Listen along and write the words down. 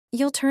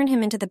You'll turn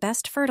him into the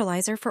best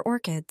fertilizer for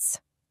orchids.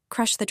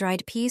 Crush the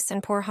dried piece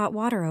and pour hot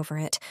water over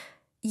it.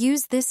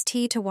 Use this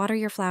tea to water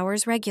your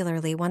flowers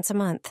regularly once a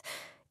month.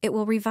 It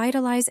will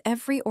revitalize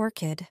every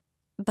orchid.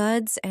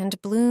 Buds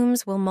and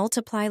blooms will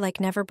multiply like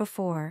never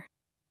before.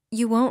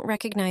 You won't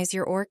recognize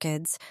your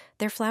orchids.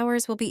 Their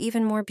flowers will be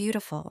even more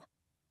beautiful.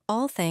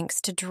 All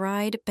thanks to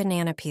dried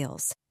banana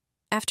peels.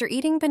 After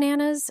eating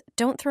bananas,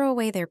 don't throw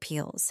away their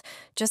peels.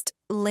 Just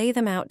lay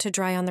them out to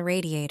dry on the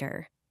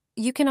radiator.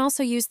 You can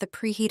also use the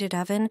preheated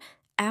oven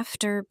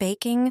after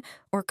baking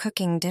or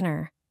cooking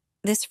dinner.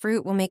 This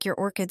fruit will make your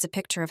orchids a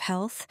picture of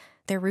health,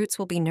 their roots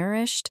will be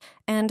nourished,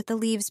 and the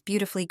leaves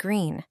beautifully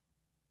green.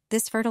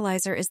 This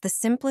fertilizer is the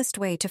simplest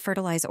way to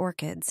fertilize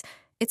orchids.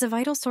 It's a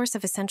vital source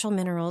of essential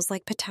minerals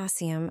like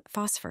potassium,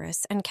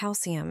 phosphorus, and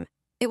calcium.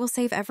 It will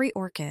save every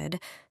orchid.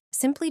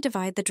 Simply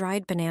divide the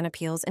dried banana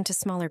peels into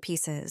smaller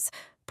pieces.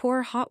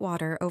 Pour hot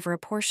water over a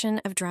portion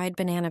of dried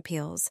banana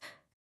peels.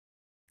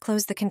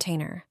 Close the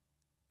container.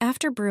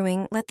 After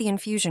brewing, let the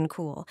infusion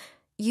cool.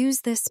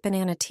 Use this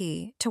banana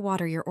tea to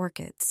water your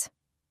orchids.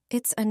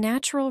 It's a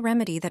natural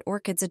remedy that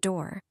orchids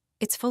adore.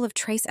 It's full of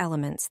trace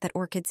elements that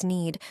orchids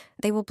need.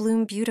 They will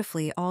bloom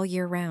beautifully all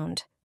year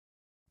round.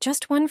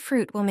 Just one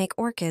fruit will make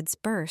orchids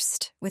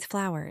burst with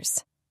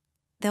flowers.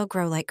 They'll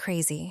grow like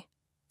crazy.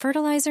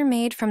 Fertilizer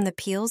made from the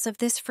peels of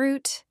this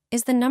fruit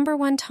is the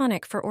 #1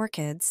 tonic for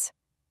orchids.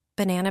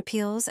 Banana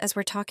peels, as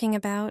we're talking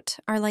about,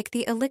 are like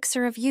the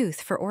elixir of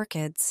youth for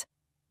orchids.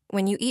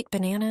 When you eat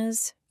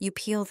bananas, you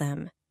peel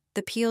them.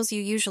 The peels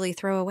you usually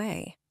throw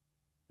away.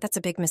 That's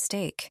a big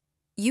mistake.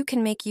 You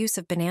can make use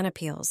of banana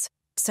peels,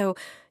 so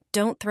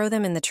don't throw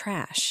them in the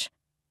trash.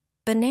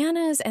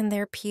 Bananas and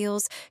their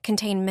peels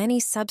contain many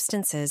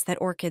substances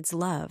that orchids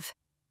love.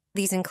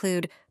 These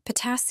include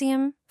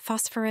potassium,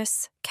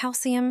 phosphorus,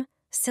 calcium,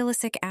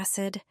 silicic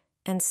acid,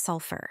 and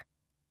sulfur.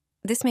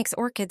 This makes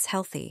orchids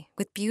healthy,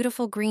 with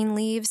beautiful green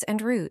leaves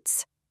and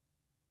roots.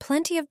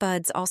 Plenty of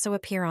buds also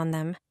appear on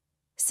them.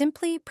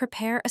 Simply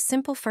prepare a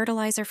simple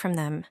fertilizer from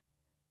them.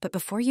 But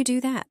before you do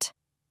that,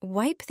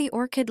 wipe the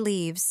orchid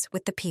leaves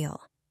with the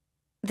peel.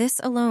 This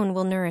alone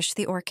will nourish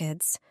the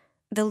orchids.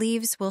 The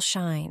leaves will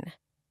shine.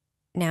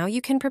 Now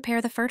you can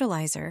prepare the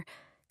fertilizer.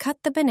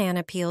 Cut the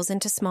banana peels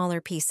into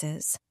smaller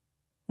pieces.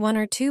 1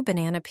 or 2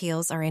 banana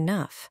peels are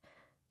enough.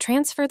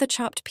 Transfer the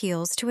chopped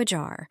peels to a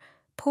jar.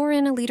 Pour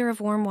in a liter of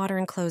warm water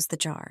and close the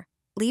jar.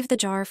 Leave the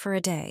jar for a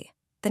day.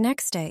 The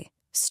next day,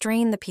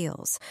 strain the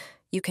peels.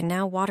 You can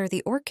now water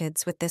the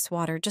orchids with this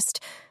water. Just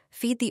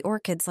feed the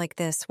orchids like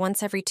this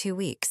once every 2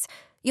 weeks.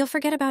 You'll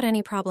forget about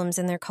any problems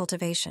in their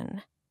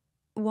cultivation.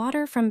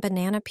 Water from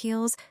banana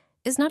peels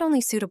is not only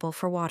suitable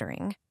for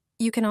watering,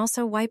 you can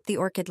also wipe the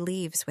orchid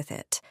leaves with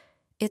it.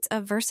 It's a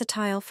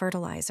versatile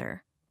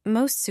fertilizer,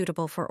 most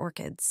suitable for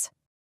orchids.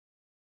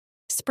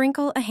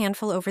 Sprinkle a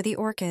handful over the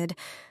orchid.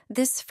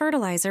 This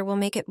fertilizer will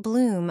make it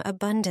bloom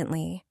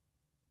abundantly.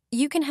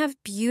 You can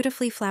have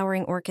beautifully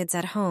flowering orchids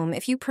at home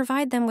if you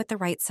provide them with the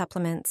right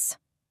supplements.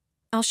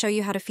 I'll show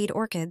you how to feed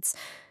orchids.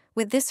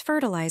 With this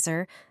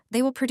fertilizer,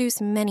 they will produce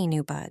many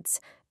new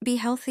buds, be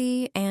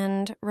healthy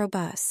and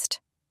robust.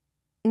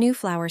 New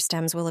flower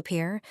stems will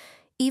appear,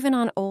 even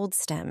on old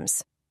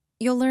stems.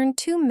 You'll learn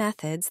 2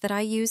 methods that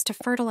I use to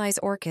fertilize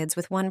orchids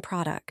with one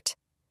product.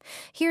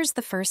 Here's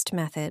the first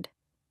method.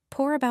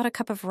 Pour about a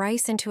cup of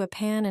rice into a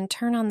pan and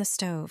turn on the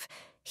stove.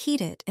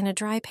 Heat it in a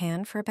dry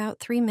pan for about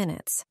 3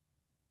 minutes.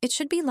 It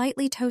should be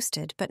lightly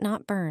toasted but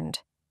not burned.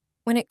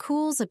 When it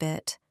cools a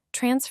bit,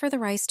 transfer the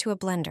rice to a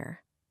blender.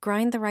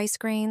 Grind the rice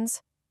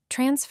grains.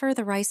 Transfer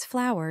the rice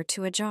flour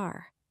to a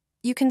jar.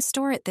 You can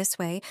store it this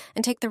way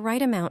and take the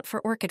right amount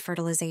for orchid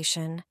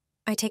fertilization.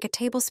 I take a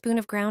tablespoon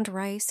of ground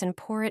rice and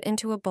pour it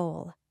into a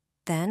bowl.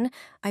 Then,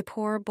 I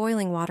pour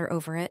boiling water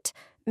over it,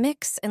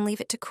 mix and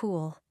leave it to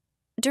cool.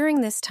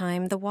 During this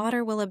time, the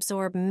water will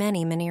absorb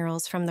many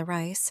minerals from the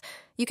rice.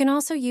 You can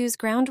also use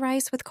ground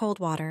rice with cold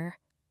water.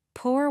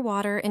 Pour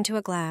water into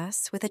a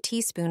glass with a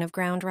teaspoon of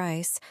ground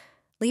rice.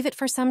 Leave it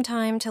for some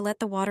time to let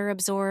the water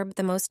absorb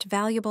the most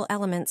valuable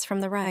elements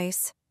from the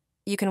rice.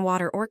 You can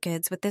water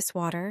orchids with this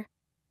water.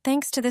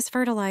 Thanks to this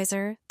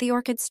fertilizer, the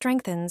orchid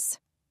strengthens.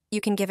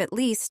 You can give at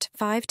least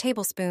 5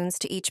 tablespoons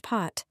to each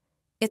pot.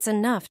 It's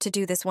enough to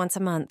do this once a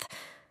month.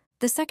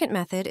 The second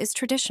method is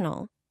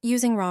traditional,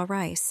 using raw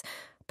rice.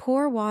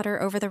 Pour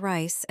water over the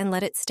rice and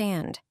let it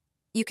stand.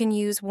 You can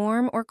use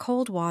warm or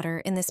cold water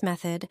in this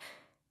method.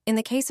 In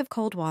the case of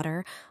cold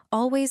water,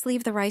 always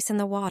leave the rice in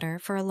the water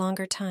for a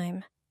longer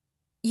time.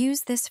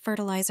 Use this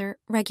fertilizer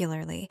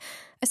regularly,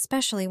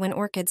 especially when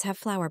orchids have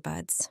flower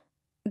buds.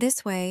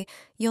 This way,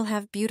 you'll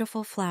have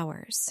beautiful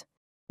flowers.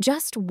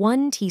 Just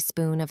 1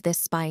 teaspoon of this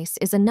spice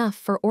is enough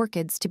for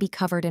orchids to be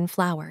covered in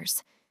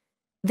flowers.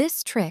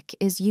 This trick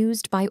is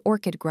used by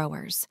orchid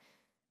growers.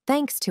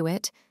 Thanks to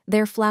it,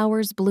 their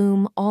flowers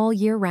bloom all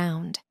year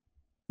round.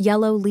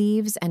 Yellow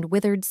leaves and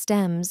withered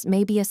stems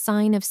may be a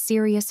sign of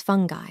serious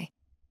fungi.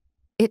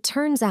 It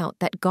turns out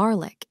that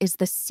garlic is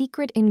the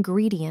secret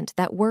ingredient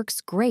that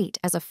works great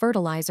as a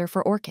fertilizer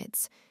for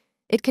orchids.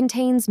 It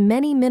contains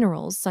many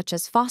minerals such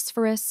as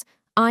phosphorus,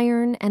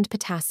 iron, and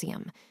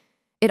potassium.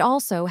 It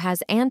also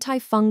has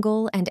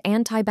antifungal and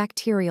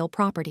antibacterial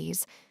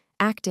properties,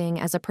 acting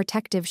as a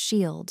protective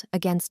shield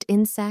against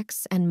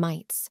insects and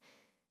mites.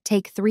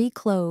 Take 3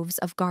 cloves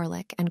of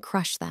garlic and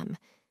crush them.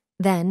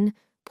 Then,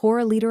 pour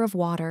a liter of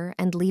water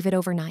and leave it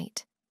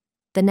overnight.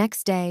 The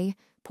next day,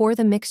 pour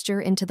the mixture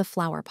into the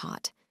flower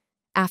pot.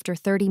 After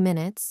 30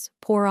 minutes,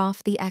 pour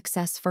off the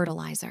excess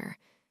fertilizer.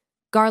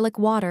 Garlic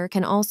water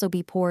can also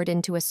be poured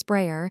into a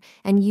sprayer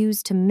and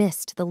used to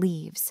mist the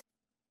leaves.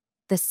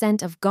 The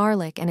scent of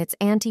garlic and its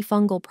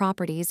antifungal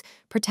properties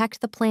protect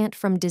the plant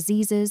from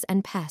diseases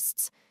and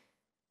pests.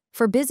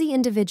 For busy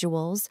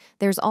individuals,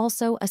 there's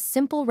also a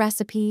simple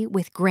recipe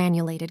with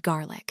granulated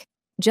garlic.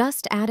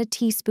 Just add a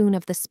teaspoon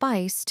of the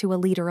spice to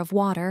a liter of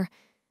water,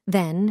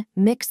 then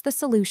mix the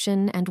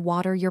solution and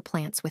water your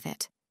plants with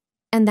it.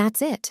 And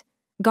that's it.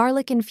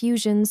 Garlic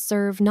infusions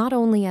serve not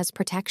only as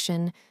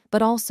protection,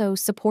 but also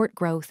support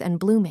growth and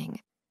blooming.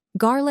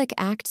 Garlic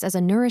acts as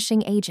a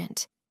nourishing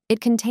agent.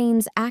 It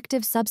contains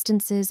active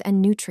substances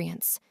and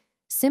nutrients.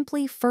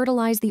 Simply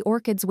fertilize the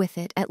orchids with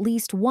it at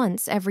least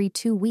once every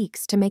 2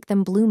 weeks to make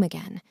them bloom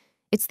again.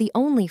 It's the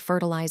only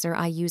fertilizer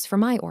I use for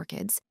my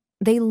orchids.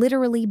 They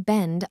literally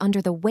bend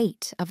under the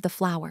weight of the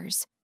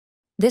flowers.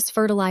 This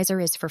fertilizer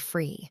is for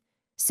free.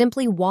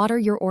 Simply water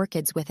your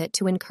orchids with it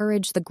to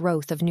encourage the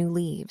growth of new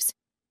leaves.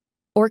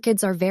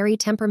 Orchids are very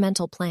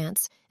temperamental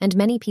plants, and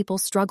many people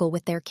struggle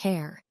with their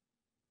care.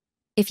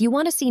 If you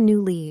want to see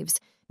new leaves,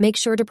 make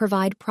sure to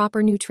provide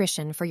proper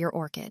nutrition for your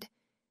orchid.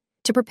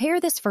 To prepare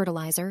this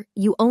fertilizer,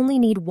 you only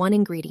need 1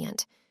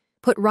 ingredient.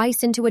 Put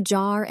rice into a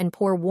jar and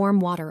pour warm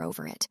water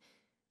over it.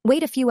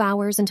 Wait a few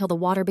hours until the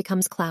water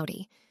becomes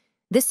cloudy.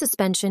 This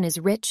suspension is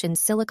rich in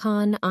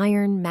silicon,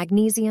 iron,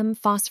 magnesium,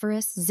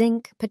 phosphorus,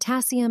 zinc,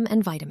 potassium,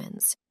 and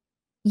vitamins.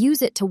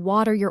 Use it to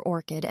water your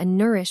orchid and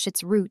nourish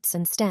its roots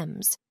and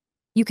stems.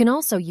 You can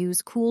also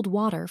use cooled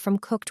water from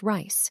cooked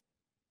rice.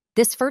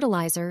 This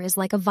fertilizer is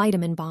like a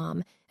vitamin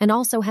bomb and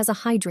also has a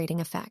hydrating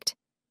effect.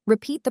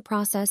 Repeat the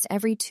process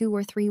every 2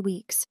 or 3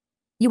 weeks.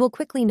 You will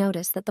quickly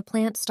notice that the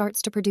plant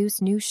starts to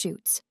produce new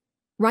shoots.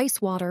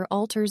 Rice water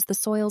alters the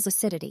soil's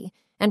acidity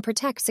and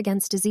protects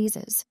against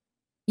diseases.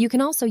 You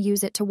can also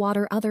use it to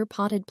water other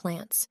potted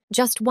plants.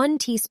 Just 1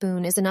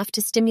 teaspoon is enough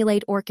to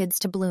stimulate orchids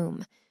to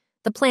bloom.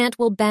 The plant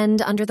will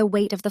bend under the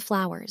weight of the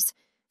flowers.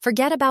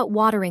 Forget about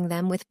watering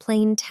them with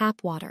plain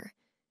tap water.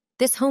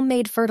 This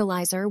homemade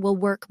fertilizer will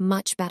work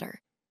much better.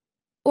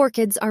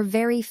 Orchids are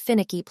very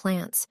finicky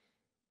plants.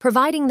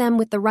 Providing them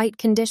with the right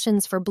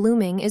conditions for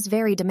blooming is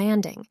very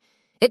demanding.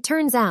 It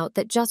turns out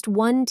that just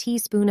 1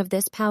 teaspoon of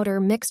this powder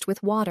mixed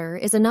with water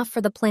is enough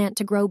for the plant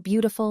to grow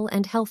beautiful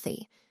and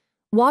healthy.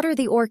 Water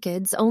the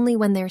orchids only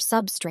when their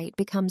substrate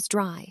becomes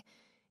dry.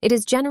 It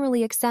is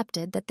generally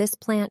accepted that this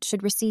plant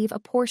should receive a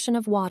portion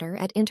of water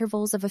at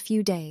intervals of a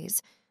few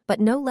days, but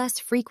no less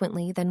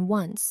frequently than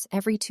once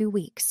every 2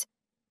 weeks.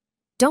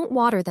 Don't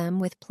water them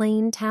with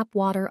plain tap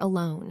water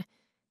alone.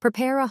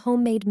 Prepare a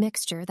homemade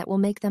mixture that will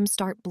make them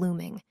start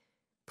blooming.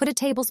 Put a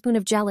tablespoon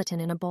of gelatin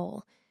in a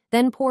bowl,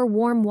 then pour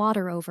warm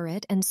water over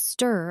it and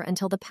stir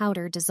until the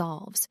powder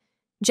dissolves.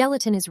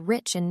 Gelatin is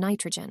rich in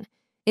nitrogen.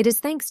 It is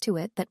thanks to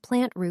it that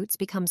plant roots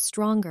become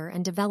stronger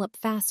and develop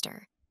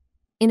faster.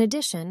 In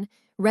addition,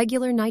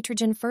 regular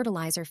nitrogen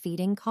fertilizer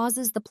feeding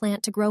causes the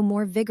plant to grow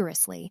more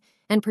vigorously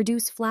and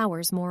produce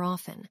flowers more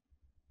often.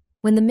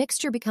 When the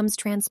mixture becomes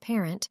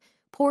transparent,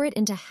 pour it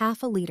into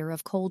half a liter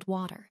of cold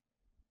water.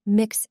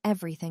 Mix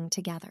everything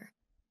together.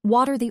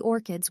 Water the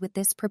orchids with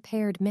this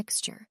prepared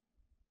mixture.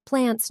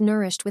 Plants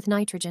nourished with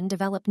nitrogen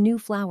develop new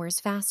flowers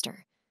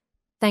faster.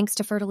 Thanks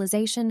to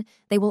fertilization,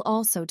 they will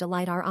also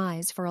delight our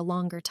eyes for a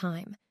longer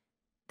time.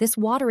 This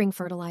watering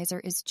fertilizer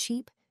is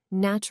cheap,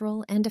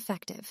 natural, and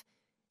effective.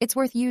 It's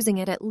worth using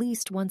it at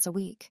least once a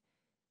week.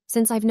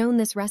 Since I've known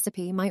this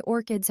recipe, my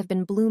orchids have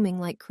been blooming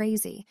like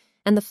crazy,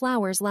 and the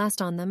flowers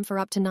last on them for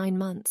up to 9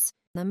 months.